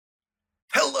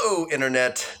Hello,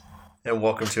 Internet, and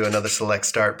welcome to another Select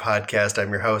Start podcast. I'm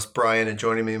your host, Brian, and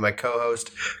joining me, my co-host,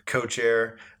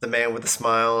 co-chair, the man with the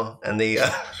smile and the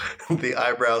the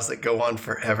eyebrows that go on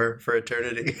forever, for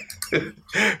eternity,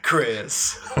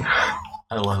 Chris.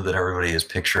 I love that everybody is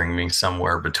picturing me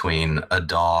somewhere between a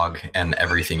dog and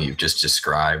everything you've just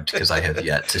described, because I have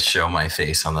yet to show my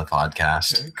face on the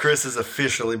podcast. Chris has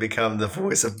officially become the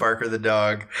voice of Barker the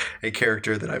dog, a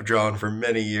character that I've drawn for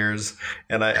many years.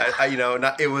 And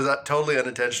it was totally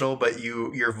unintentional, but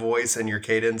your voice and your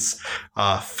cadence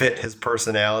fit his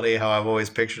personality, how I've always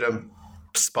pictured him.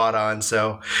 Spot on.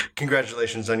 So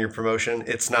congratulations on your promotion.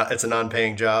 It's a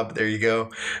non-paying job. There you go.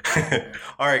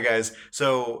 All right, guys.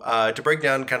 So to break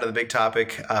down kind of the big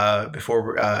topic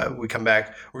before we come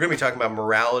back, we're going to be talking about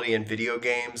morality in video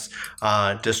games.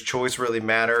 Does choice really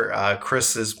matter?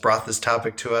 Chris has brought this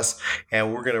topic to us,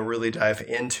 and we're going to really dive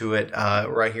into it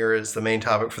right here as the main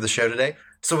topic for the show today.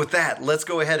 So with that, let's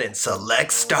go ahead and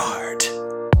select start.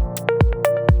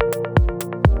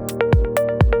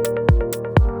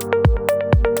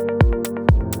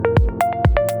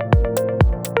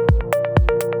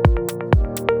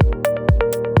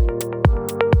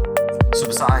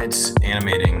 Besides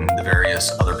animating the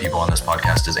various other people on this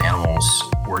podcast as animals,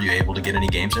 were you able to get any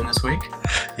games in this week?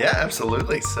 Yeah,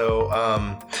 absolutely. So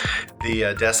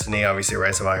the Destiny, obviously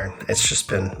Rise of Iron, it's just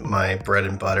been my bread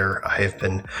and butter. I have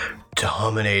been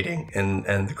dominating in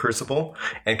the Crucible,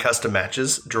 and custom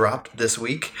matches dropped this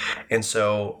week, and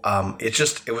so I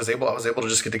was able to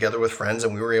just get together with friends,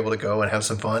 and we were able to go and have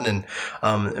some fun.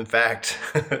 And in fact,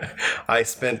 I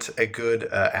spent a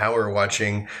good hour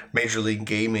watching Major League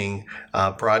Gaming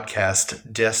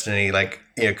broadcast Destiny,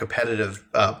 competitive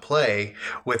play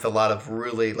with a lot of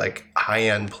really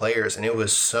high-end players, and it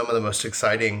was some of the most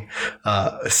exciting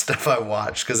stuff I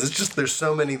watched, because it's just there's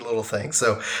so many little things.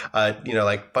 So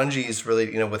Bungie's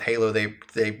really, with Halo,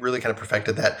 they really kind of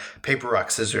perfected that paper rock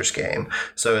scissors game.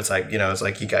 So it's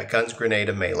you got guns, grenade,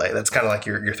 and melee. That's kind of like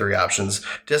your three options.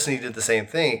 Destiny did the same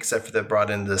thing, except for they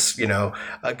brought in this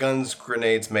guns,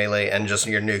 grenades, melee, and just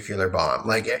your nuclear bomb.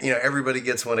 Everybody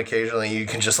gets one occasionally. You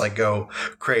can just go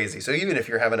crazy. So even if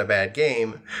you're having a bad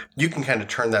game, you can kind of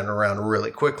turn that around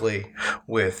really quickly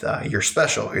with your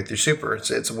special, with your super.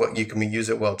 It's what you can use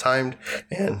it well timed,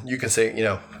 and you can say,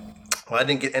 well, I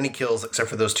didn't get any kills except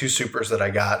for those two supers that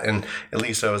I got, and at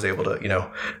least I was able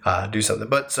to do something.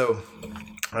 But so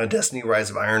Destiny Rise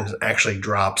of Iron actually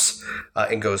drops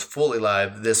and goes fully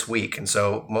live this week, and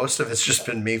so most of it's just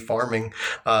been me farming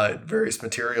various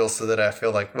materials so that I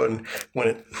feel like when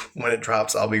it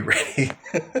drops, I'll be ready.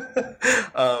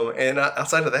 And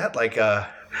outside of that,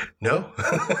 no,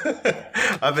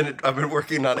 I've been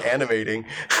working on animating.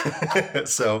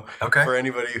 So okay. For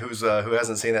anybody who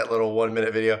hasn't seen that little 1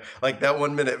 minute video, that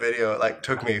 1 minute video,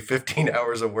 took me 15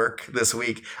 hours of work this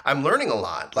week. I'm learning a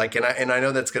lot, and I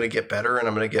know that's going to get better, and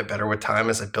I'm going to get better with time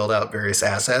as I build out various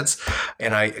assets.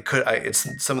 And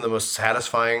it's some of the most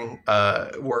satisfying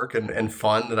work and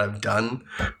fun that I've done,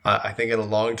 I think, in a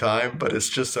long time. But it's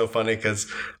just so funny, because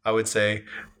I would say,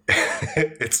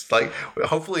 it's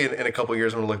hopefully in a couple of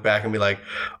years I'm gonna look back and be like,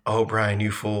 oh, Brian, you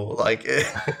fool, you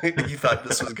thought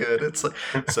this was good. It's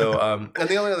so and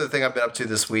the only other thing I've been up to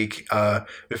this week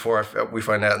before we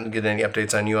find out and get any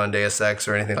updates on you on Deus Ex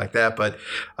or anything like that, but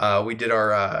we did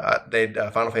our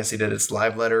Final Fantasy did its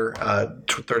live letter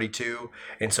 32,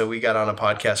 and so we got on a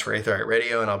podcast for Aetheryte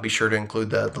Radio, and I'll be sure to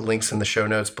include the links in the show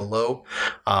notes below,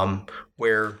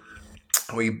 where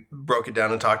we broke it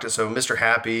down and talked to, so Mr.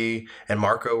 Happy and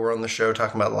Marco were on the show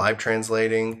talking about live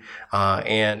translating,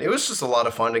 and it was just a lot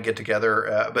of fun to get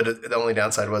together, but the only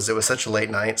downside was it was such a late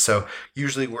night. So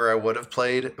usually where I would have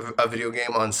played a video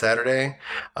game on Saturday,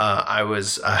 I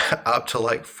was up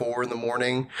to 4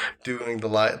 a.m. doing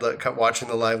watching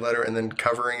the live letter and then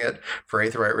covering it for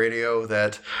Aetheryte Radio.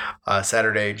 That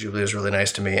Saturday, Julie was really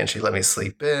nice to me, and she let me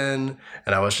sleep in,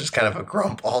 and I was just kind of a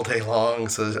grump all day long,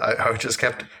 so I just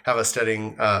kept have a steady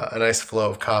a nice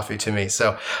flow of coffee to me.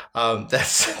 So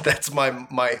that's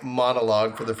my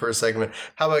monologue for the first segment.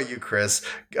 How about you, Chris?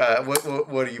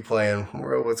 What are you playing?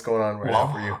 What's going on right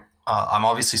now for you? I'm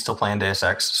obviously still playing Deus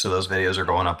Ex, so those videos are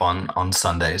going up on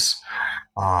Sundays.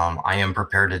 I am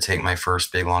prepared to take my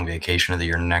first big long vacation of the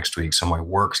year next week, so my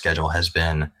work schedule has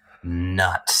been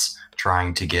nuts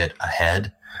trying to get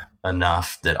ahead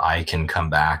enough that I can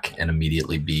come back and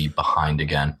immediately be behind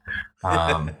again.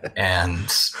 And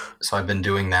so I've been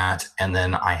doing that, and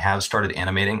then I have started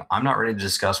animating. I'm not ready to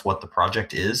discuss what the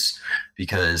project is,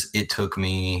 because it took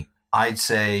me, I'd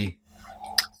say,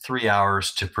 3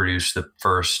 hours to produce the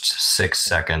first 6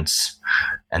 seconds.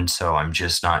 And so I'm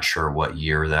just not sure what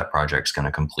year that project's going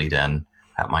to complete in.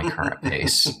 at my current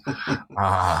pace.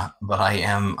 But I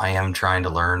am trying to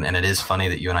learn, and it is funny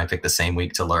that you and I picked the same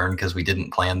week to learn because we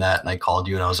didn't plan that. And I called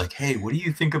you and I was like, "Hey, what do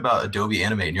you think about Adobe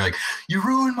Animate?" And you're like, "You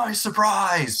ruined my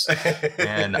surprise."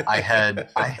 And I had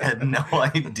no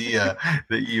idea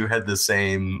that you had the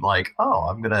same like, "Oh,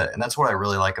 I'm gonna." And that's what I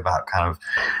really like about kind of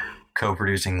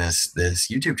co-producing this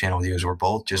YouTube channel with you is we're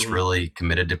both just really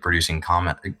committed to producing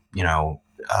content,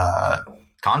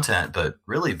 but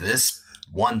really this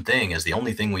one thing is the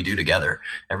only thing we do together.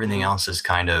 Everything else is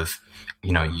kind of,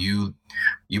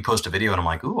 you post a video and I'm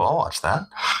like, ooh, I'll watch that.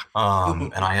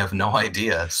 And I have no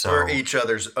idea. So we're each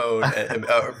other's own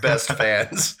best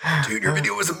fans. Dude, your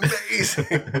video was amazing.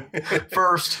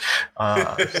 First,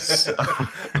 so,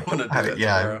 I'm gonna do that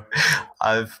tomorrow.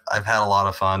 I've had a lot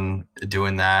of fun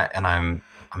doing that, and I'm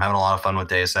having a lot of fun with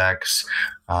Deus Ex.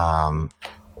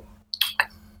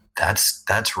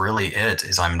 That's really it.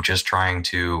 Is I'm just trying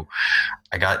to.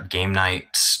 I got game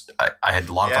nights. I had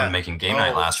a lot of fun making game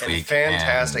night last week.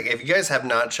 Fantastic! If you guys have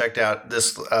not checked out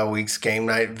this week's game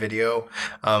night video,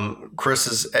 Chris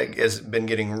has been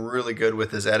getting really good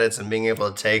with his edits and being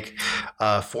able to take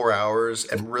 4 hours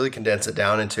and really condense it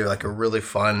down into like a really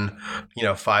fun,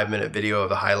 5-minute video of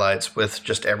the highlights with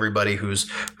just everybody who's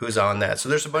on that. So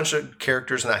there's a bunch of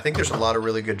characters, and I think there's a lot of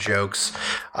really good jokes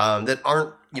that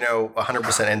aren't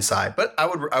 100% inside, but I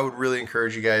would really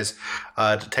encourage you guys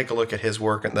to take a look at his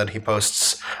work and that he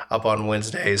posts up on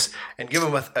Wednesdays and give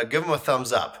him a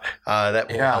thumbs up. That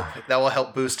will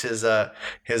help boost his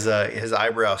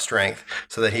eyebrow strength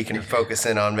so that he can focus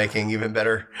in on making even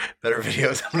better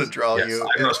videos. I'm going to draw you.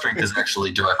 Eyebrow strength is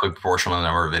actually directly proportional to the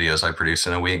number of videos I produce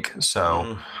in a week.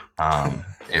 So.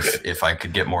 If I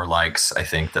could get more likes, I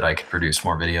think that I could produce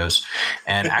more videos.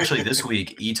 And actually this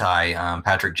week, Itai,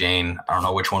 Patrick Jane, I don't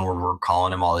know which one we're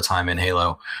calling him all the time in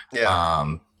Halo.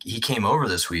 Yeah. He came over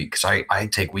this week because I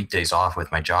take weekdays off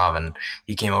with my job, and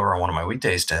he came over on one of my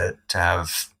weekdays to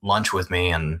have lunch with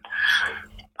me. And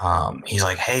he's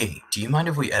like, "Hey, do you mind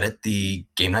if we edit the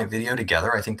game night video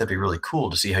together? I think that'd be really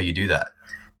cool to see how you do that."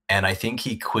 And I think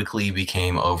he quickly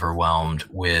became overwhelmed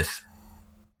with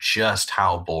just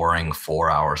how boring 4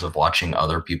 hours of watching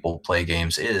other people play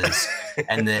games is,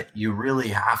 and that you really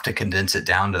have to condense it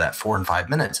down to that 4 and 5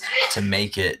 minutes to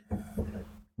make it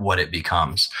what it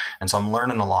becomes. And so I'm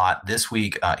learning a lot this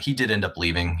week. He did end up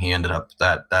leaving. He ended up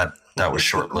that was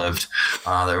short-lived.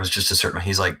 There was just a certain,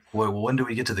 he's like, well, when do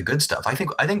we get to the good stuff? I think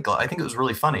it was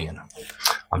really funny. And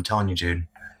I'm telling you, Jude,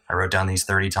 I wrote down these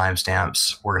 30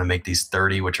 timestamps. We're going to make these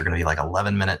 30, which are going to be like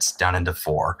 11 minutes down into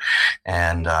 4.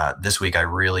 And this week I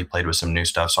really played with some new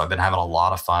stuff. So I've been having a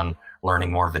lot of fun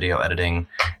learning more video editing.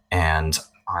 And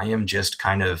I am just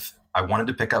I wanted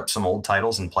to pick up some old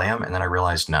titles and play them. And then I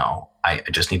realized, no, I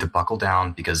just need to buckle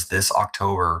down because this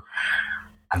October,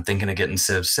 I'm thinking of getting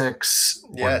Civ 6.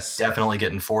 Yes. We're definitely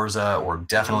getting Forza. We're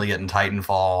definitely getting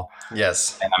Titanfall.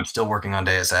 Yes. And I'm still working on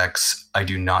Deus Ex. I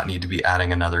do not need to be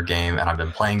adding another game. And I've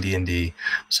been playing D&D.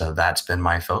 So that's been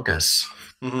my focus.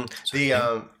 Mm-hmm.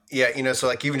 So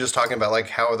like even just talking about like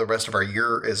how the rest of our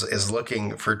year is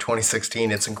looking for 2016,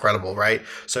 it's incredible, right?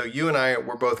 So you and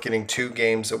we're both getting 2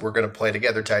 games that we're going to play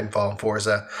together, Titanfall and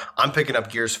Forza. I'm picking up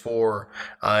Gears 4,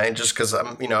 and just because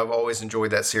I've always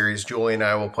enjoyed that series. Julie and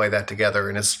I will play that together,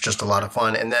 and it's just a lot of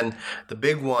fun. And then the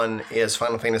big one is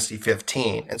Final Fantasy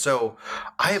 15, and so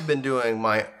I have been doing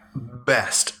my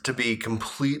best to be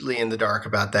completely in the dark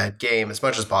about that game as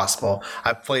much as possible.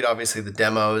 I've played obviously the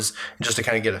demos just to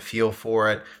kind of get a feel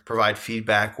for it, provide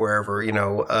feedback wherever,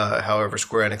 however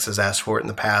Square Enix has asked for it in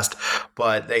the past.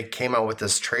 But they came out with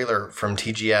this trailer from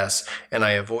TGS and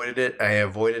I avoided it,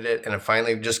 and I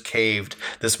finally just caved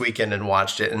this weekend and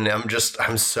watched it. And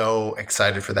I'm so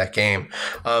excited for that game.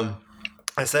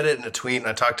 I said it in a tweet and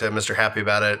I talked to Mr. Happy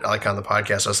about it, like on the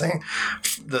podcast. I was saying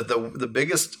the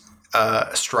biggest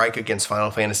strike against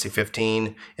Final Fantasy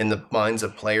 15 in the minds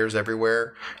of players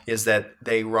everywhere is that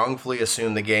they wrongfully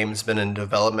assume the game's been in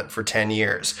development for 10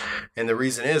 years. And the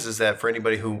reason is that for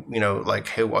anybody who,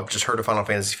 hey, I've just heard of Final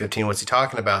Fantasy 15, what's he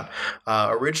talking about?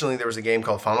 Originally, there was a game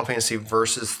called Final Fantasy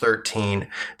Versus 13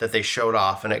 that they showed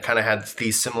off, and it kind of had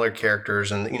these similar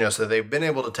characters. And, so they've been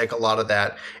able to take a lot of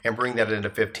that and bring that into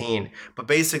 15. But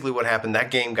basically what happened,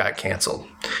 that game got canceled.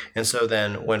 And so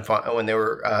then when they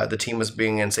were, the team was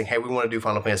being in saying, hey, we want to do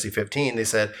Final Fantasy 15. They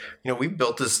said, we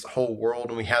built this whole world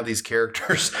and we have these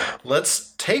characters.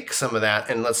 Let's take some of that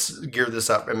and let's gear this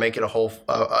up and make it a whole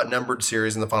a numbered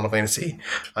series in the Final Fantasy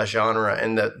genre.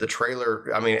 And the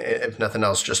trailer, I mean, if nothing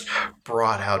else, just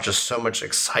brought out just so much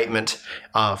excitement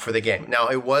for the game. Now,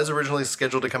 it was originally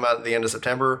scheduled to come out at the end of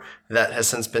September. That has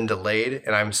since been delayed,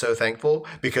 and I'm so thankful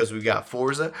because we got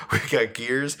Forza, we got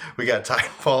Gears, we got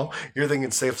Titanfall. You're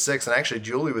thinking Civ 6, and actually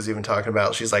Julie was even talking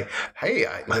about, she's like, hey,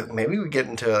 maybe we get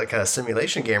into a kind of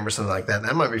simulation game or something like that.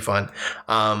 That might be fun.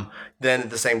 Then at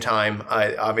the same time,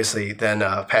 obviously,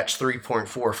 patch 3.4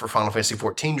 for Final Fantasy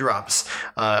 14 drops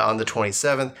on the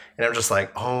 27th, and I'm just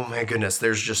like, oh my goodness,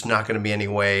 there's just not going to be any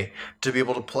way to be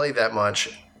able to play that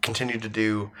much, continue to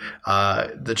do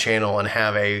the channel and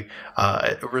have a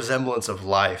resemblance of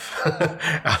life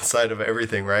outside of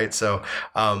everything, right? So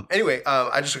anyway,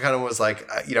 I just kind of was like,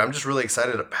 I'm just really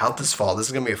excited about this fall. This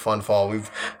is going to be a fun fall. We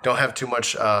don't have too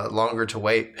much longer to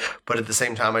wait, but at the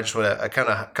same time, I just want a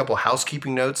couple of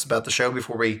housekeeping notes about the show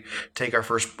before we take our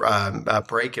first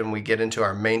break and we get into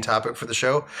our main topic for the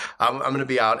show. I'm going to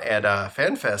be out at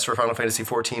FanFest for Final Fantasy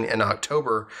 14 in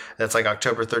October. That's like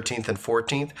October 13th and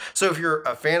 14th. So if you're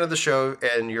a fan of the show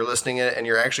and you're listening it and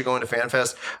you're actually going to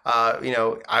FanFest,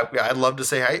 I'd love to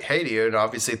say hey to you, and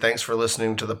obviously thanks for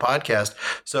listening to the podcast.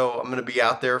 So I'm going to be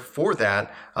out there for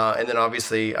that, and then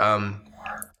obviously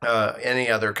any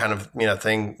other kind of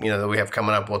thing that we have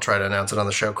coming up, we'll try to announce it on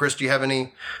the show. Chris, do you have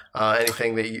anything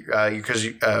that you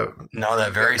no,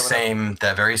 that very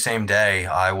same day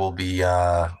I will be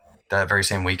that very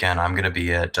same weekend I'm going to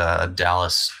be at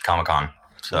Dallas Comic-Con.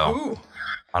 So ooh.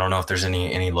 I don't know if there's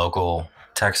any local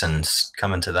Texans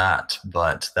coming to that,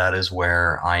 but that is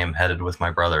where I am headed with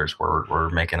my brothers. We're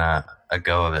making a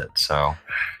go of it. So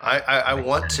I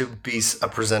want to be a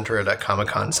presenter at a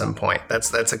Comic-Con at some point.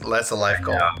 That's a life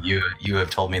goal. You have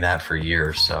told me that for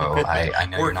years, so I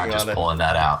know you're not just pulling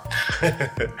that out.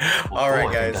 All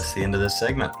right, guys. That's the end of this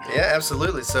segment. Yeah,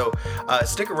 absolutely. So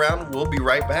stick around. We'll be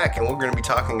right back, and we're going to be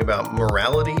talking about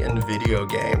morality in video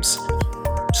games.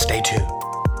 Stay tuned.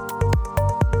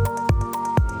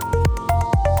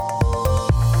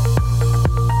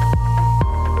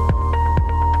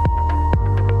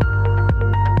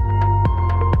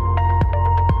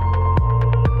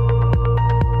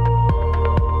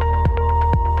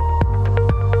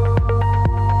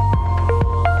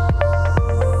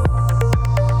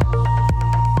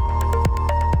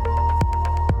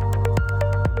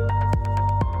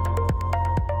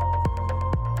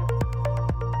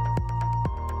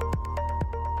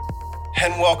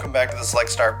 And welcome back to the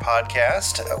Select Start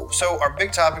podcast. So our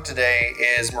big topic today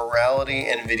is morality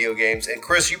in video games. And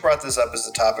Chris, you brought this up as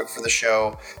the topic for the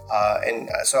show.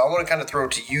 And so I want to kind of throw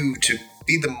it to you to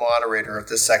be the moderator of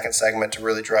this second segment to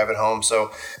really drive it home. So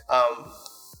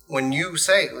when you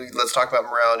say, let's talk about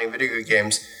morality in video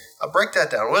games, break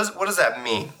that down. What does that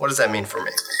mean? What does that mean for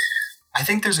me? I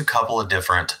think there's a couple of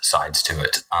different sides to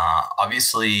it.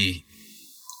 Obviously,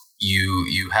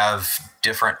 you have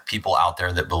different people out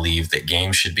there that believe that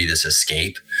games should be this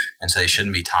escape, and so they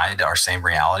shouldn't be tied to our same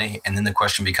reality. And then the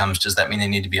question becomes, does that mean they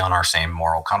need to be on our same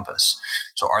moral compass?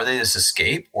 So are they this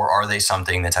escape, or are they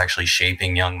something that's actually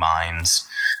shaping young minds?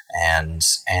 And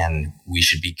we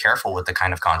should be careful with the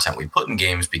kind of content we put in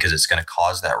games, because it's going to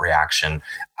cause that reaction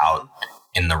out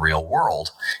in the real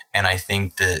world. And I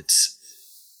think that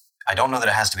I don't know that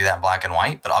it has to be that black and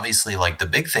white, but obviously, like, the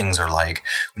big things are like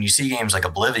when you see games like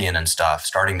Oblivion and stuff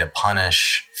starting to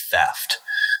punish theft,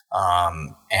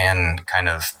 and kind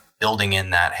of building in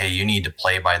that, hey, you need to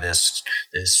play by this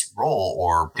role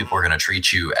or people are going to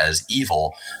treat you as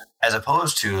evil, as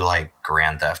opposed to like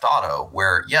Grand Theft Auto,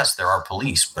 where yes, there are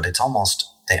police, but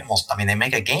they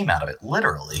make a game out of it,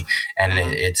 literally. And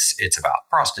it's about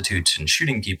prostitutes and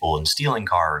shooting people and stealing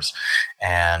cars.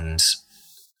 And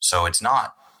so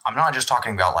I'm not just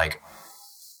talking about like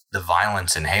the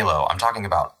violence in Halo. I'm talking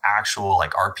about actual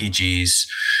like RPGs,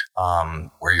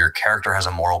 where your character has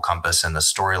a moral compass and the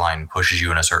storyline pushes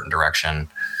you in a certain direction.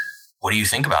 What do you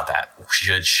think about that?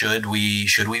 Should we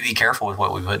be careful with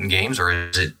what we put in games, or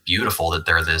is it beautiful that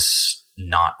they're this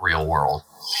not real world?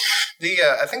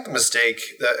 I think the mistake,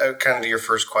 kind of to your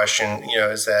first question,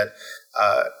 is that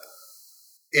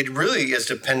it really is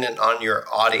dependent on your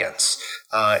audience.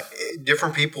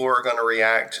 different people are going to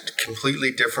react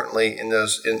completely differently in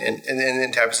those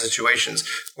in type of situations,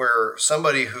 where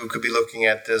somebody who could be looking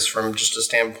at this from just a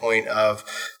standpoint of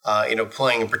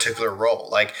playing a particular role,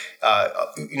 like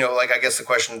I guess the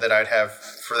question that I'd have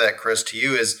for that, Chris, to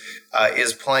you is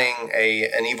playing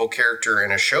an evil character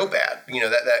in a show bad?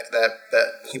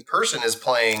 That person is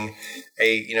playing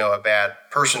a bad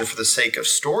person for the sake of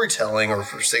storytelling or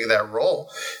for the sake of that role.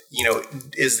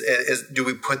 Do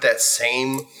we put that same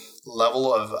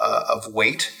level of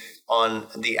weight on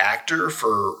the actor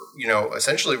for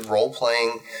essentially role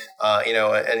playing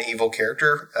an evil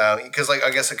character? Because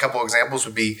I guess a couple examples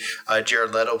would be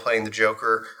Jared Leto playing the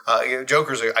Joker.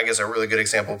 Joker's I guess a really good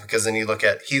example, because then you look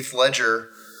at Heath Ledger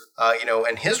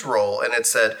and his role, and it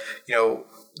said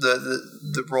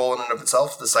the role in and of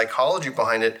itself, the psychology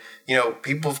behind it,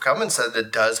 people have come and said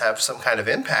it does have some kind of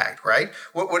impact, right?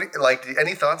 What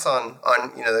any thoughts on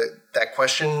that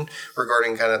question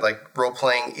regarding kind of like role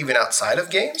playing even outside of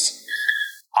games?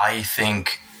 I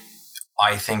think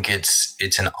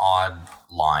it's an odd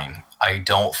line. I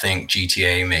don't think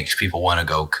GTA makes people want to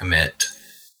go commit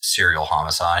serial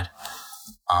homicide.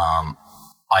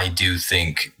 I do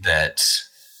think that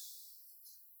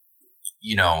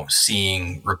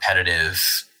seeing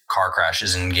repetitive car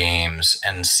crashes in games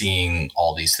and seeing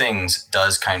all these things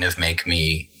does kind of make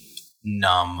me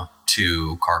numb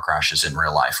to car crashes in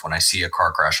real life. When I see a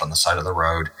car crash on the side of the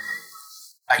road,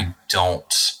 I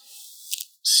don't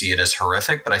see it as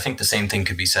horrific, but I think the same thing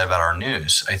could be said about our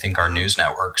news. I think our news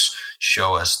networks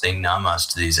show us, they numb us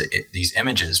to these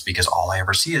images, because all I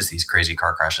ever see is these crazy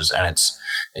car crashes. And it's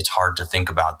hard to think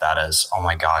about that as, oh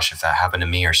my gosh, if that happened to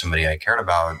me or somebody I cared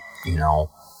about,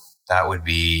 that would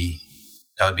be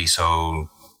so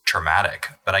traumatic.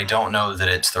 But I don't know that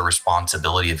it's the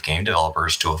responsibility of game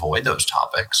developers to avoid those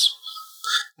topics.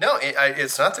 No,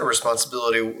 it's not their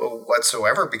responsibility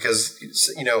whatsoever, because,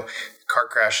 car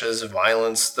crashes and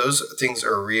violence, those things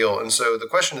are real. And so the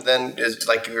question then is,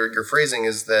 like your phrasing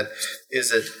is that,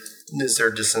 is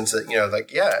there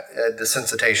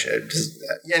desensitization?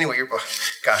 Anyway,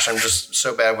 gosh, I'm just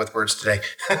so bad with words today.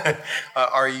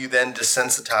 Are you then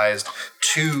desensitized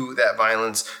to that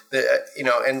violence,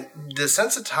 and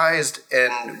desensitized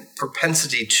and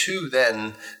propensity to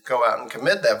then go out and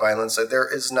commit that violence? That there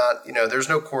is not, there's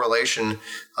no correlation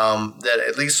that,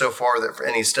 at least so far, that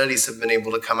any studies have been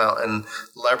able to come out and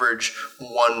leverage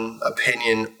one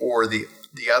opinion or the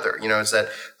other. Is that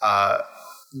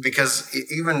because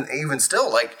even still,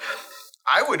 like,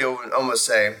 I would almost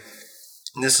say,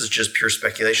 and this is just pure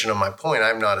speculation on my point,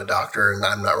 I'm not a doctor and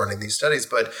I'm not running these studies,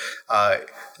 but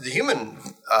the human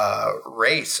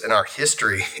race and our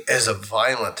history is a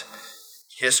violent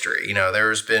history.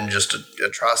 There's been just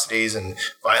atrocities and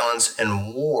violence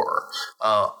and war.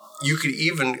 I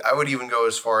would even go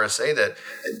as far as say that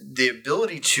the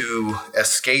ability to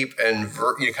escape and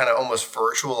kind of almost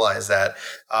virtualize that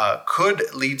could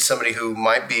lead somebody who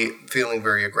might be feeling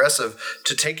very aggressive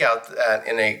to take out that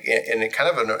in a kind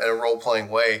of a role playing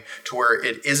way to where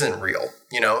it isn't real.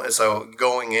 And so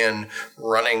going in,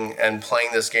 running and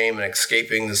playing this game and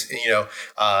escaping this,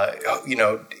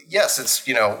 yes, it's,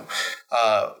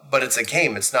 but it's a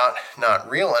game. It's not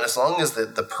real. And as long as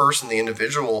the person, the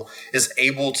individual, is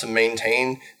able to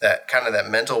maintain that kind of that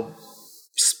mental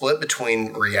split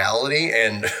between reality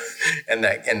and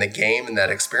the game and that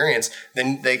experience,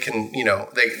 then they can,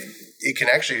 it can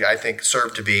actually, I think,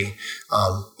 serve to be,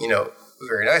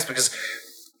 very nice. Because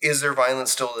is there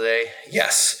violence still today?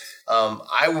 Yes.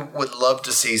 I would love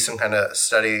to see some kind of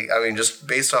study. I mean, just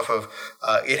based off of,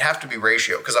 it'd have to be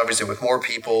ratio, because obviously with more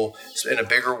people in a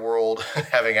bigger world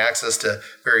having access to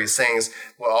various things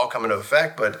will all come into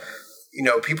effect. But,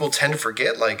 people tend to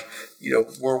forget, like,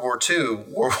 World War II,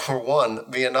 World War I,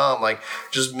 Vietnam, like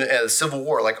just Civil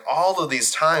War, like all of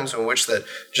these times in which that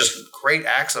just great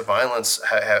acts of violence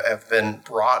have been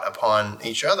brought upon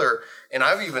each other. And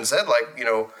I've even said, like,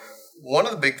 one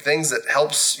of the big things that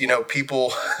helps,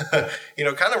 people,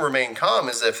 kind of remain calm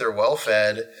is if they're well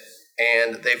fed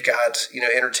and they've got,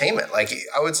 entertainment. Like,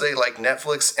 I would say, like,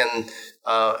 Netflix and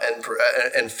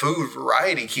food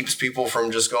variety keeps people from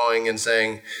just going and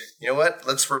saying, you know what,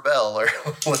 let's rebel, or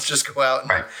let's just go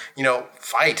out and,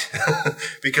 fight,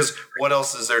 because what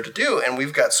else is there to do? And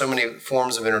we've got so many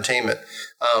forms of entertainment.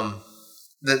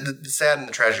 The sad and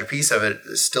the tragic piece of it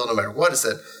is still, no matter what, is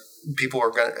that people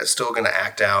are still going to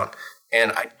act out.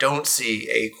 And I don't see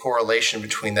a correlation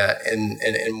between that and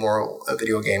moral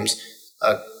video games.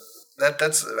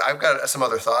 That's I've got some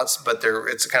other thoughts, but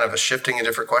it's kind of a shifting, a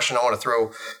different question. I want to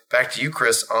throw back to you,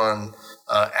 Chris, on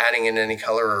adding in any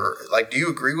color. Or, like, do you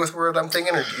agree with what I'm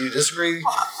thinking, or do you disagree?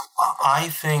 I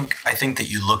think that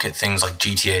you look at things like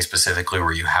GTA specifically,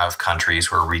 where you have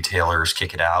countries where retailers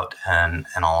kick it out and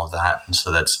all of that, and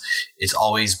so it's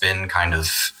always been kind of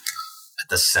at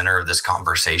the center of this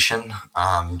conversation,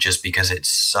 just because it's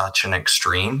such an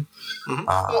extreme. Mm-hmm.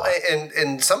 Well,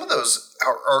 and some of those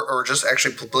are just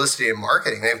actually publicity and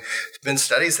marketing. They've been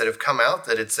studies that have come out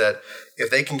that it's that if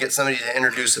they can get somebody to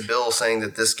introduce a bill saying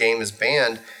that this game is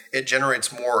banned, it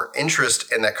generates more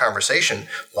interest in that conversation.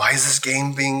 Why is this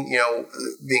game being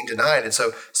denied? And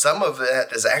so some of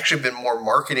that has actually been more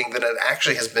marketing than it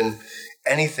actually has been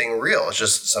anything real. It's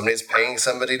just somebody's paying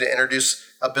somebody to introduce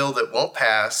a bill that won't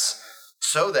pass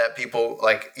so that people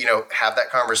have that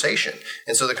conversation.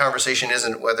 And so the conversation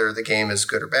isn't whether the game is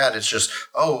good or bad. It's just,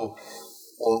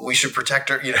 we should protect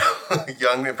our,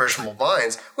 young impressionable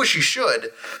minds, which you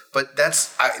should. But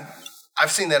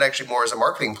I've seen that actually more as a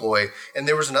marketing ploy. And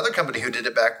there was another company who did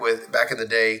it back in the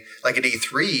day, like at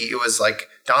E3. It was like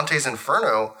Dante's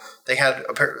Inferno. They had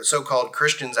so-called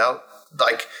Christians out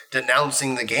like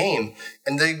denouncing the game,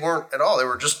 and they weren't at all. They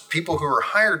were just people who were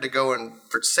hired to go and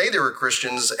say they were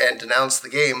Christians and denounce the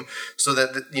game, so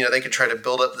that they could try to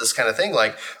build up this kind of thing,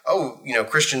 like,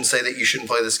 Christians say that you shouldn't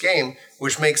play this game,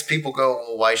 which makes people go,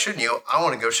 well, why shouldn't you? I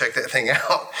want to go check that thing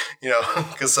out,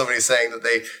 because somebody's saying that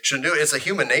they shouldn't do it. It's a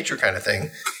human nature kind of thing.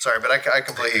 Sorry, but I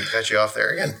completely cut you off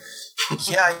there again.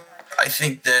 Yeah, I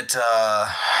think that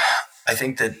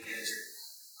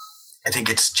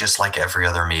it's just like every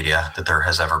other media that there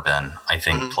has ever been. I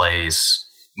think plays,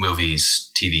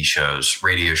 movies, TV shows,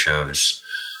 radio shows,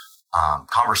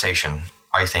 conversation.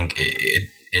 I think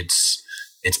it's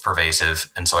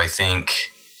pervasive, and so I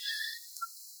think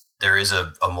there is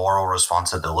a moral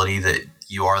responsibility that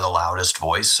you are the loudest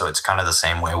voice. So it's kind of the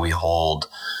same way we hold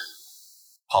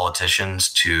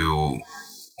politicians to.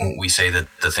 We say that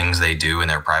the things they do in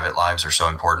their private lives are so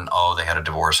important. Oh, they had a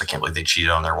divorce. I can't believe they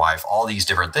cheated on their wife. All these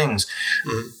different things.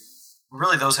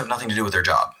 Really, those have nothing to do with their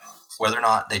job. Whether or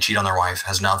not they cheat on their wife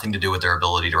has nothing to do with their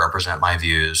ability to represent my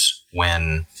views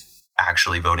when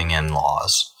actually voting in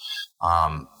laws.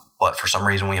 But for some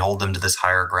reason, we hold them to this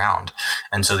higher ground.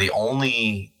 And so the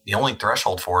only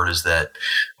threshold for it is that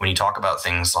when you talk about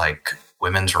things like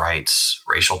women's rights,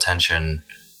 racial tension,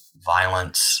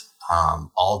 violence,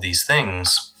 all of these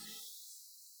things,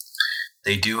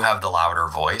 they do have the louder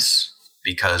voice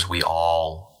because we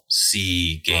all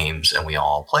see games and we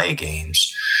all play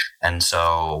games. And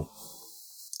so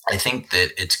I think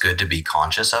that it's good to be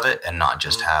conscious of it and not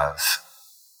just have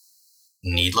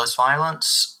needless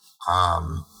violence.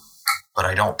 But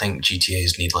I don't think GTA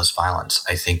is needless violence.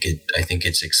 I think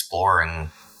it's exploring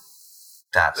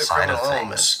that the side of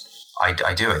things.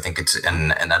 I do. I think it's and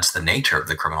that's the nature of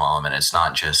the criminal element. It's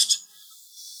not just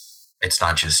a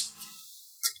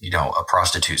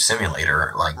prostitute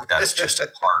simulator. Like, that's just a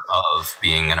part of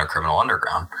being in a criminal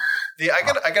underground. I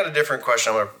got a different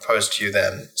question I'm going to pose to you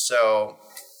then. So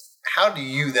how do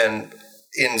you then,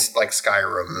 in like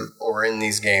Skyrim or in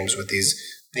these games with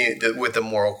with the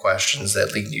moral questions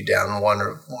that lead you down one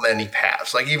or many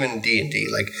paths, like even D&D,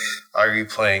 like, are you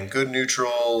playing good,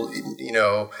 neutral,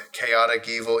 chaotic,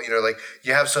 evil, like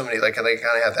you have so many, like, and they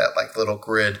kind of have that like little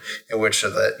grid in which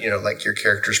that, like your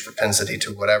character's propensity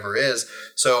to whatever is.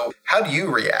 So how do you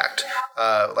react?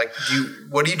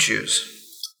 What do you choose?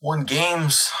 Well, in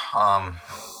games, I'm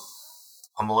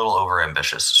a little over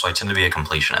ambitious, so I tend to be a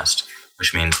completionist,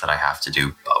 which means that I have to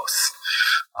do both.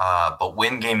 But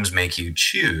when games make you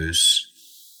choose,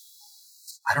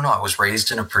 I don't know. I was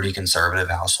raised in a pretty conservative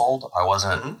household. I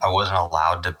wasn't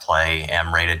allowed to play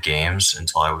M-rated games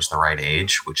until I was the right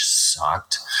age, which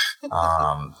sucked.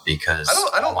 Because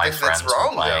I don't all my think friends that's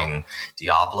wrong, were playing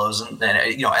Diablos, and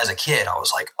as a kid, I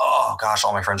was like, oh gosh,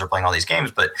 all my friends are playing all these games.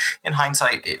 But in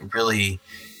hindsight,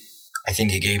 I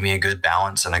think it gave me a good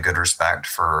balance and a good respect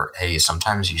for, hey,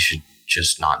 sometimes you should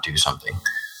just not do something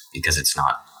because it's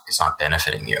not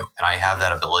benefiting you. And I have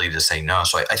that ability to say no.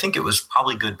 So I think it was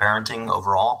probably good parenting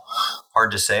overall.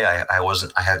 Hard to say. I'd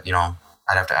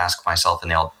have to ask myself in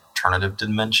the alternative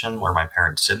dimension where my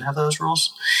parents didn't have those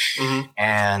rules. Mm-hmm.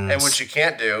 And what you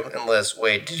can't do unless,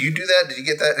 wait, did you do that? Did you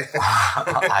get that?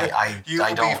 I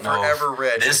don't know. Forever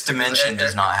rich. This dimension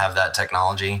does not have that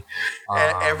technology.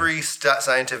 Every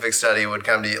scientific study would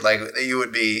come to you, like you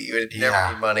would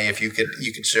never need money if you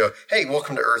could show, hey,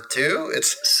 welcome to Earth 2.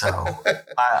 So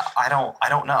I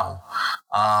don't know.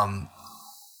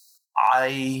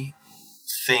 I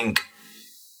think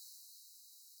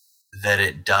that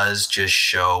it does just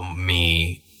show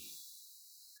me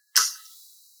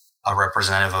a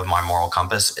representative of my moral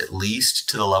compass, at least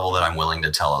to the level that I'm willing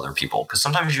to tell other people. Because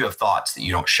sometimes you have thoughts that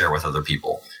you don't share with other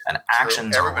people, and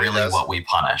actions are really what we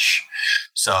punish.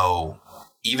 So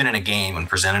even in a game when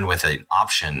presented with an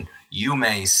option, you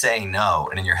may say no.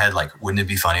 And in your head, like, wouldn't it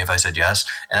be funny if I said yes?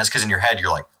 And that's because in your head,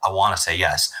 you're like, I want to say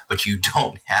yes, but you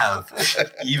don't have,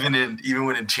 even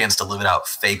when a chance to live it out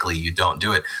fakely, you don't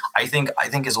do it. I think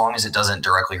as long as it doesn't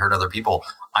directly hurt other people,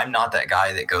 I'm not that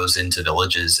guy that goes into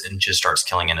villages and just starts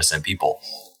killing innocent people.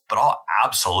 But I'll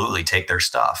absolutely take their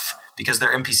stuff because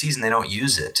they're NPCs and they don't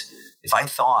use it. If I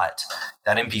thought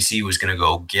that NPC was going to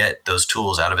go get those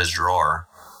tools out of his drawer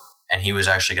and he was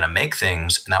actually going to make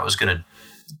things and that was going to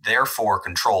therefore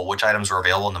control which items were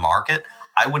available in the market,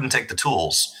 I wouldn't take the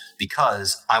tools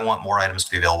because I want more items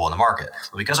to be available in the market.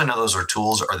 But because I know those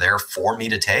tools are there for me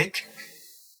to take,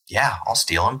 yeah, I'll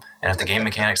steal them. And if the game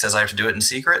mechanic says I have to do it in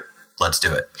secret, let's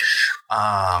do it.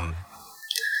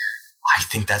 I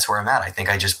think that's where I'm at. I think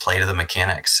I just play to the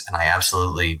mechanics, and I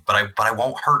absolutely, but I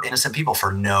won't hurt innocent people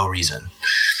for no reason.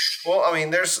 Well, I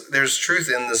mean, there's truth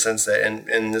in the sense that,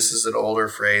 and this is an older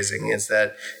phrasing, is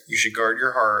that you should guard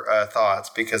your thoughts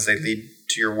because they lead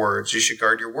to your words. You should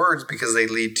guard your words because they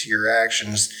lead to your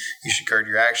actions. You should guard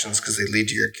your actions because they lead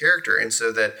to your character. And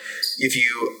so that if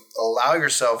you allow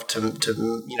yourself to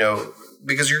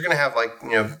because you're going to have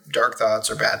dark thoughts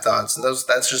or bad thoughts, and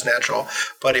that's just natural.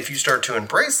 But if you start to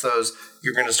embrace those,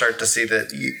 you're going to start to see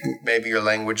that maybe your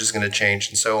language is going to change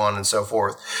and so on and so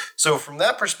forth. So from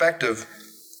that perspective,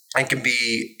 it can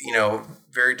be,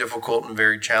 very difficult and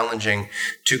very challenging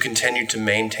to continue to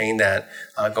maintain that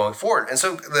going forward. And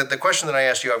so the question that I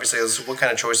asked you, obviously, is what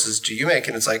kind of choices do you make?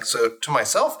 And it's like, so to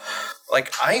myself,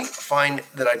 I find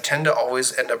that I tend to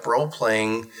always end up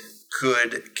role-playing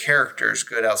good characters,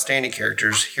 good outstanding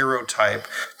characters, hero type,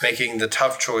 making the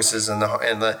tough choices and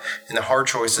the hard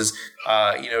choices,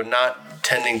 not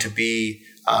tending to be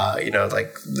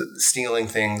stealing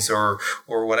things or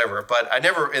whatever. But I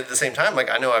never, at the same time,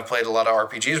 I know I've played a lot of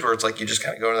RPGs where it's like you just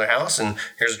kind of go to their house and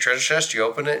here's a treasure chest, you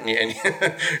open it and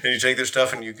you take their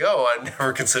stuff and you go. I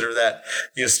never consider that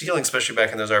stealing, especially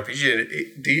back in those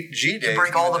RPG days. You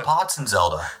break all the pots in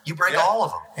Zelda. You break all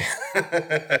of them.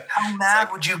 How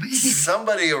mad would you be?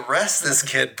 Somebody arrest this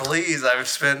kid, please. I've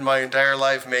spent my entire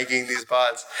life making these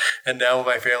pots and now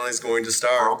my family's going to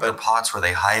starve. Broke the pots where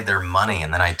they hide their money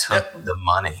and then I took the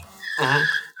money. Mm-hmm.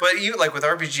 But with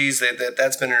RPGs,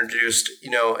 that's been introduced,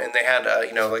 and they had,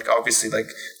 obviously, the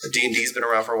D&D's been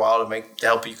around for a while to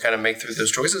help you kind of make through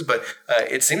those choices. But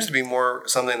it seems to be more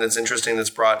something that's interesting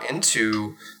that's brought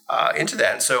into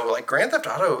that. And so, Grand Theft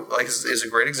Auto, is a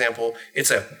great example. It's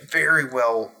a very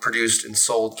well produced and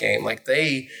sold game.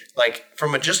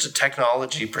 From just a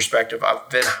technology perspective, I've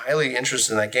been highly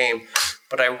interested in that game,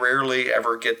 but I rarely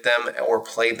ever get them or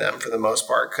play them for the most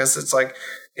part because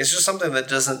it's just something that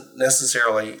doesn't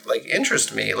necessarily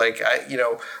interest me.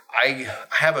 I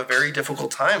have a very difficult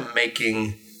time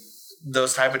making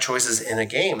those type of choices in a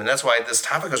game, and that's why this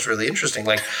topic is really interesting.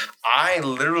 I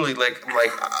literally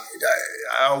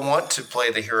I want to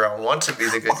play the hero. I want to be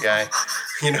the good guy.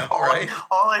 Right?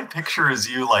 All I picture is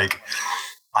you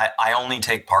I only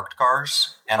take parked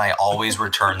cars, and I always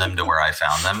return them to where I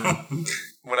found them.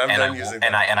 When I'm done using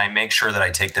them. And I make sure that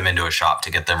I take them into a shop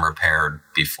to get them repaired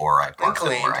before I park them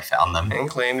where I found them. And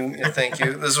clean. Thank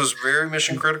you. This was very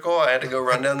mission critical. I had to go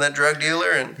run down that drug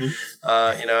dealer and,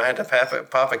 I had to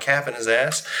pop a cap in his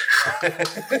ass.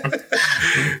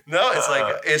 No,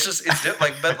 it's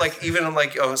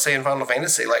even say in Final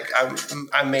Fantasy,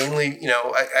 I'm mainly,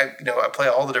 I play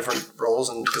all the different roles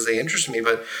and because they interest me,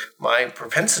 but my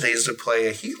propensity is to play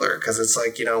a healer because it's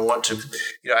I want to,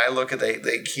 I look at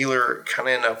the healer kind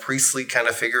of in a priestly kind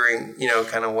of figuring,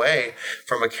 kind of way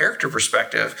from a character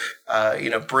perspective.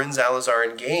 Bryn Salazar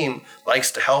in game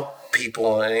likes to help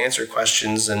people and answer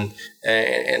questions and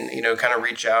kind of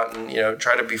reach out and,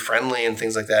 try to be friendly and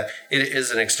things like that. It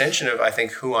is an extension of, I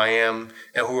think, who I am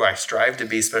and who I strive to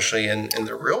be, especially in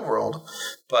the real world.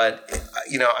 But,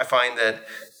 I find that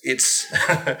it's,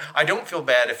 I don't feel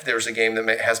bad if there's a game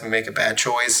that has me make a bad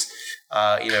choice,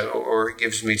 or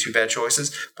gives me two bad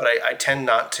choices, but I tend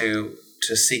not to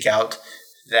seek out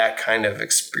that kind of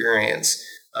experience.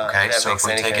 Okay, so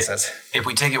if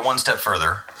we take it one step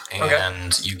further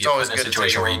and you get in a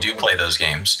situation where you do play those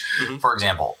games, for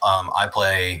example, I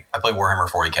play Warhammer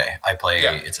 40K.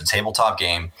 It's a tabletop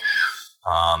game.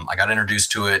 I got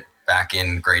introduced to it back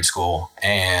in grade school,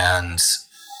 and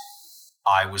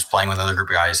I was playing with another group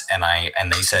of guys, and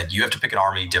they said, you have to pick an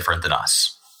army different than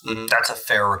us. Mm-hmm. That's a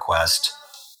fair request.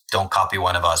 Don't copy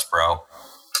one of us, bro.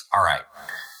 All right.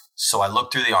 So I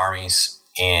looked through the armies,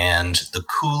 and the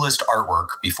coolest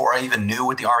artwork, before I even knew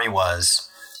what the army was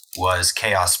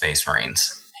Chaos Space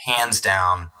Marines. Hands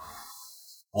down.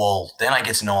 Well, then I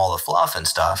get to know all the fluff and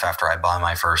stuff after I buy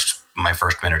my first my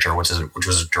first miniature, which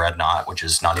was a Dreadnought, which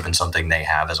is not even something they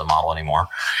have as a model anymore.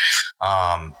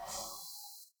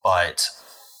 But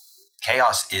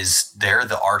Chaos they're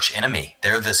the arch enemy.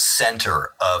 They're the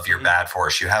center of your bad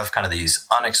force. You have kind of these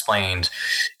unexplained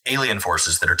alien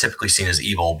forces that are typically seen as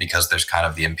evil because there's kind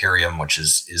of the Imperium, which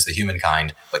is the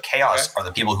humankind. But Chaos are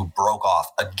the people who broke off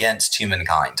against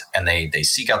humankind, and they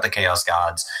seek out the Chaos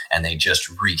gods and they just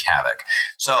wreak havoc.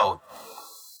 So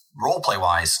roleplay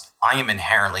wise, I am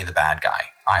inherently the bad guy.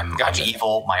 I'm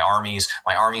evil. My armies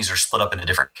are split up into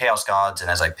different chaos gods. And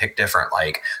as I pick different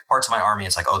like parts of my army,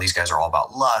 it's like, oh, these guys are all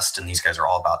about lust and these guys are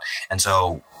all about, and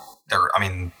so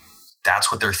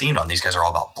that's what they're themed on. These guys are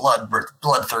all about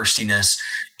bloodthirstiness.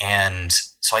 And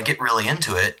so I get really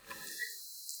into it.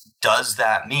 Does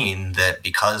that mean that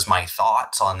because my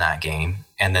thoughts on that game,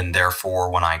 and then therefore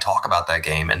when I talk about that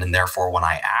game, and then therefore when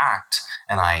I act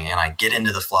and I get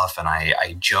into the fluff and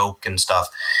I joke and stuff,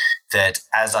 that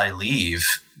as I leave,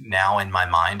 now in my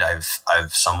mind,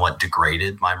 I've somewhat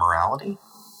degraded my morality?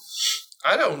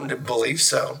 I don't believe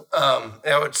so.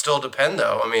 It would still depend,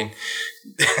 though. I mean,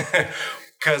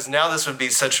 because now this would be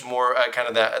such more kind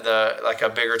of like a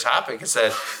bigger topic. Is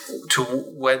that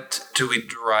what do we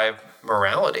derive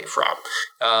morality from?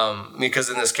 Because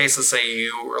in this case, let's say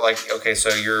you are like, okay, so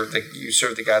you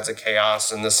serve the gods of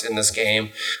chaos in this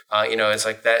game. It's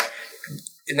like that.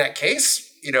 In that case,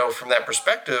 from that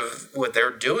perspective, what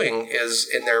they're doing is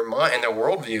in their mind, in their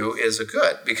worldview, is a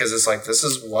good, because it's like, this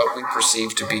is what we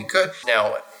perceive to be good.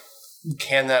 Now,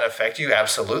 can that affect you?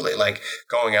 Absolutely. Like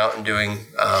going out and doing,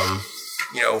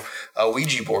 a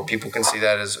Ouija board, people can see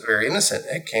that as very innocent.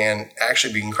 It can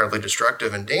actually be incredibly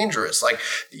destructive and dangerous. Like,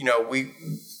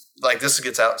 this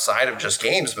gets outside of just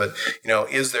games, but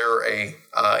is there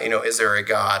a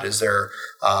God? Is there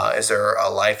a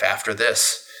life after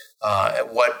this?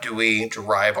 What do we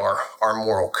derive our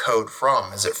moral code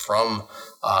from? Is it from,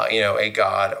 a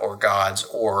god or gods,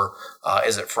 or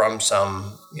is it from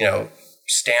some,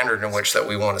 standard in which that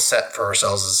we want to set for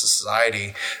ourselves as a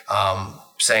society,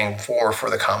 saying for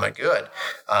the common good?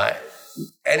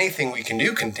 Anything we can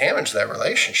do can damage that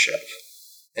relationship.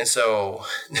 And so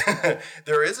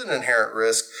there is an inherent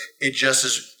risk. It just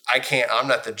is, I'm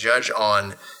not the judge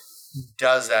on,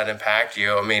 does that impact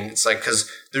you? I mean, it's like, because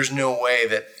there's no way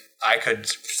that I could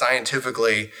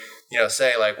scientifically,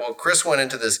 say like, well, Chris went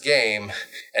into this game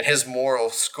and his moral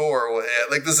score,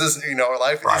 like this is,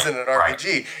 life isn't an RPG.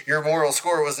 Right. Your moral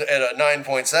score was at a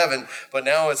 9.7, but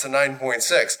now it's a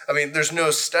 9.6. I mean, there's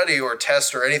no study or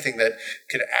test or anything that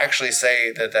could actually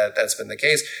say that's been the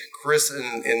case. Chris,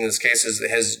 in this case, is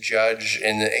his judge,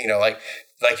 and like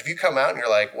if you come out and you're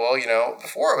like, well,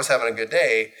 before I was having a good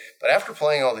day, but after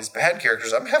playing all these bad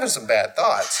characters, I'm having some bad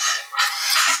thoughts.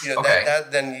 Okay.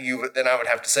 Then I would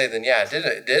have to say,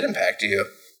 it did impact you,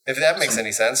 if that makes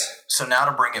any sense. So now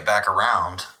to bring it back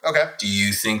around, okay, do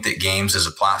you think that games as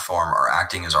a platform are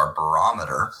acting as our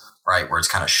barometer, right, where it's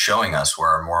kind of showing us where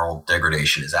our moral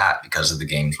degradation is at because of the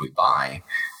games we buy?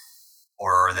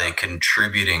 Or are they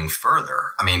contributing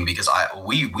further? I mean, because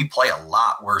we play a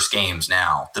lot worse games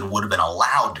now than would have been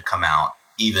allowed to come out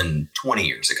even 20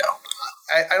 years ago.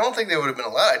 I don't think they would have been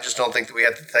allowed. I just don't think that we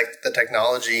had the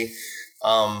technology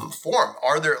form.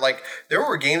 There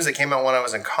were games that came out when I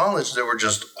was in college that were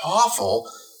just awful,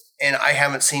 and I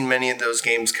haven't seen many of those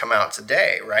games come out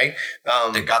today, right?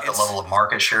 They got the level of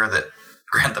market share that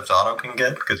Grand Theft Auto can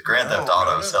get, because Grand Theft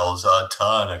Auto sells a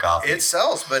ton of copies. It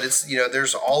sells, but it's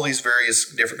there's all these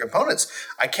various different components.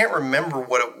 I can't remember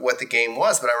what the game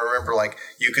was, but I remember like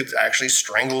you could actually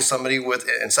strangle somebody with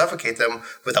and suffocate them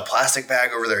with a plastic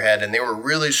bag over their head, and they were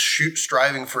really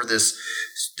striving for this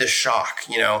shock,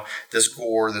 this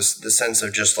gore, this sense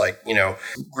of just like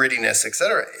grittiness,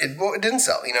 etc. It didn't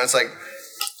sell. It's like,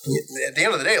 at the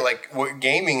end of the day, like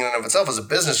gaming in and of itself is a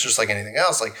business just like anything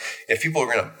else. Like if people are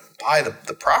going to buy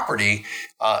the property,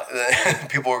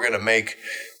 people are going to make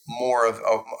more of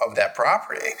that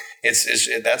property.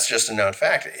 That's just a known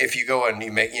fact. If you go and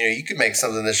you make, you could make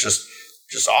something that's just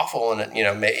awful and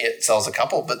it sells a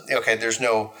couple, but okay, there's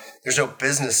no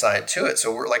business side to it.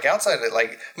 So we're like outside of it,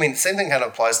 like, I mean, the same thing kind of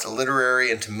applies to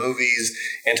literary and to movies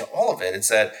and to all of it. It's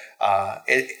that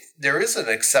there is an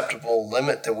acceptable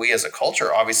limit that we as a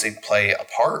culture obviously play a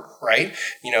part, right?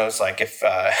 It's like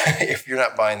if you're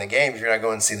not buying the game, if you're not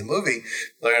going to see the movie,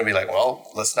 they're going to be like, well,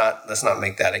 let's not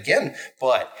make that again.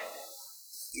 But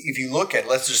if you look at,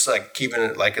 let's just like keeping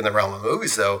it like in the realm of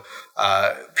movies though,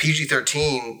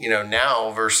 PG-13, now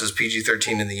versus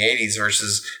PG-13 in the 80s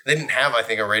versus, they didn't have, I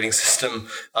think, a rating system,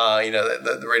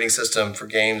 the rating system for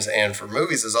games and for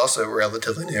movies is also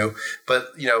relatively new. But,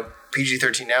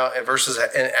 PG-13 now versus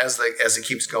and as it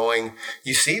keeps going,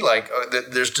 you see like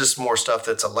there's just more stuff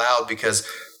that's allowed because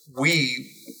we,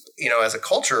 as a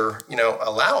culture,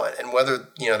 allow it, and whether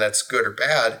that's good or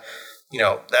bad,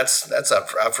 that's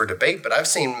up for debate. But I've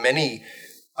seen many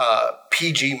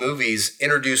PG movies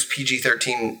introduce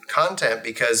PG-13 content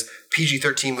because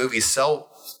PG-13 movies sell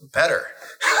better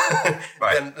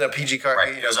than the PG car.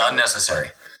 Right. It was unnecessary.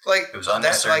 Like it was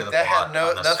unnecessary. That had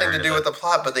nothing to do with the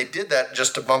plot, but they did that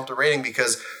just to bump the rating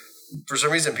because for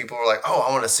some reason people were like, "Oh,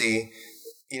 I want to see."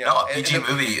 No, a PG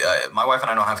movie. My wife and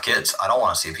I don't have kids. I don't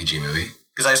want to see a PG movie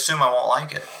because I assume I won't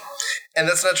like it. And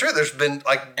that's not true. There's been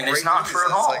and it's not true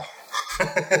at all.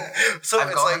 So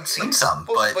I've seen some,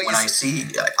 but when I see,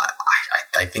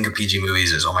 I think of PG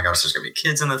movies as, oh my gosh, there's going to be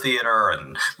kids in the theater,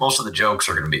 and most of the jokes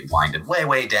are going to be winded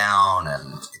way down,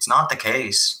 and it's not the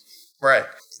case. Right.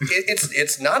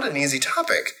 It's not an easy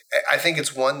topic. I think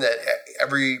it's one that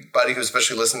everybody who's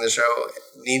especially listening to the show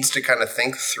needs to kind of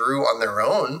think through on their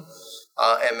own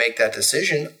and make that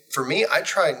decision. For me, I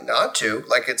try not to.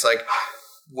 Like, it's like,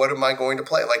 what am I going to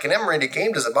play? Like, an M-rated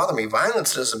game doesn't bother me.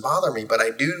 Violence doesn't bother me, but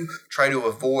I do try to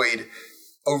avoid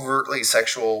overtly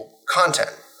sexual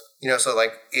content. So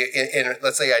like,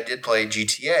 let's say I did play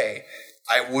GTA,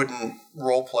 I wouldn't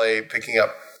role play picking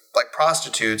up like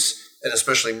prostitutes and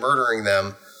especially murdering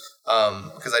them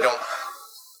because I don't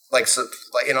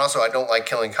and also I don't like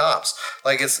killing cops.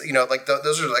 Like it's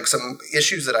those are like some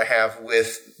issues that I have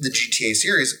with the GTA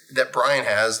series that Brian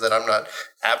has that I'm not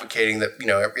advocating that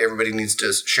everybody needs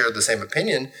to share the same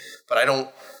opinion, but I don't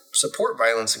support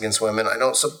violence against women. I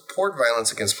don't support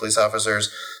violence against police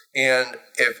officers. And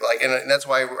and that's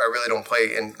why I really don't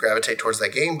play and gravitate towards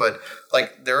that game. But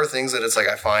like, there are things that it's like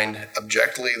I find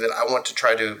objectively that I want to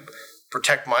try to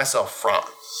protect myself from,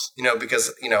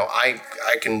 because I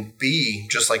can be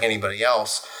just like anybody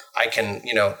else. I can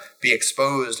be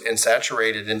exposed and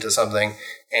saturated into something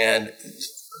and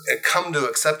come to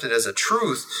accept it as a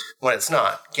truth when it's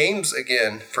not. Games,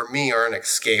 again, for me are an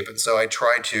escape, and so I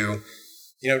try to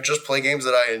just play games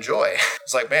that I enjoy.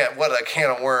 It's like, man, what a can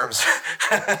of worms.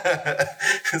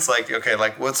 It's like, okay,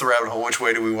 like, what's the rabbit hole? Which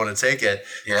way do we want to take it?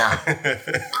 Yeah.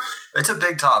 It's a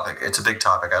big topic.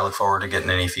 I look forward to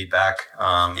getting any feedback.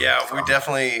 We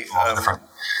definitely... different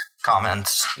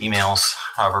comments, emails,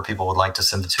 however people would like to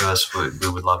send it to us. We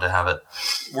would love to have it.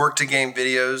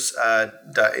 Work2gamevideos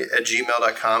at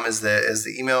gmail.com is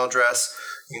the email address.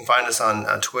 You can find us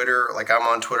on Twitter. Like, I'm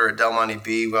on Twitter at DelmonteB.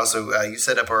 We also, you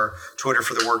set up our Twitter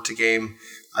for the Work to Game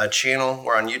channel.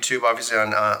 We're on YouTube, obviously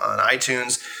on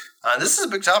iTunes. This is a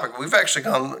big topic. We've actually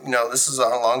gone, this is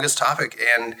our longest topic.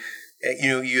 And,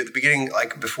 you at the beginning,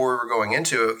 like before we were going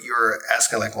into it, you were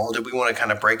asking like, well, did we want to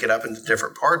kind of break it up into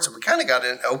different parts? And we kind of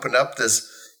opened up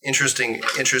this interesting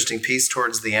piece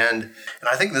towards the end. And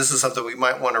I think this is something we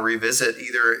might want to revisit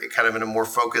either kind of in a more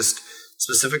focused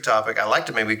specific topic. I like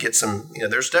to maybe get some,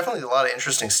 there's definitely a lot of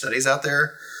interesting studies out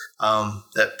there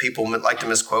that people like to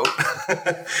misquote.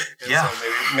 Yeah.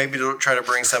 So maybe to try to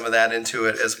bring some of that into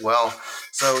it as well.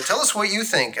 So tell us what you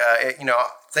think.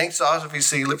 Thanks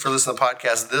obviously for listening to the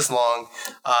podcast this long.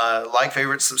 Like,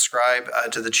 favorite, subscribe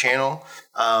to the channel.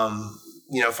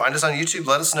 Find us on YouTube.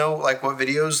 Let us know like what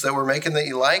videos that we're making that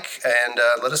you like, and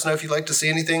let us know if you'd like to see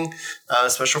anything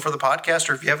special for the podcast,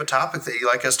 or if you have a topic that you'd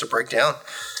like us to break down.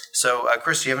 So,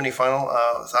 Chris, do you have any final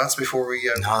thoughts before we?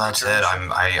 No, that's it.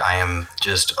 I am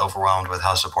just overwhelmed with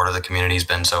how supportive the community's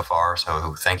been so far.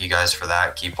 So, thank you guys for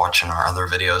that. Keep watching our other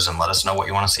videos and let us know what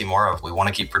you want to see more of. We want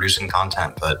to keep producing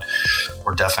content, but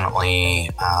we're definitely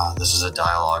this is a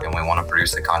dialogue, and we want to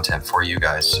produce the content for you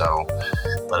guys. So,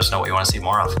 let us know what you want to see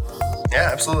more of.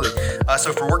 Yeah, absolutely.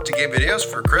 So, for Work to Game Videos,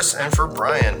 for Chris and for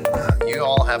Brian, you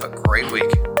all have a great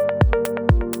week.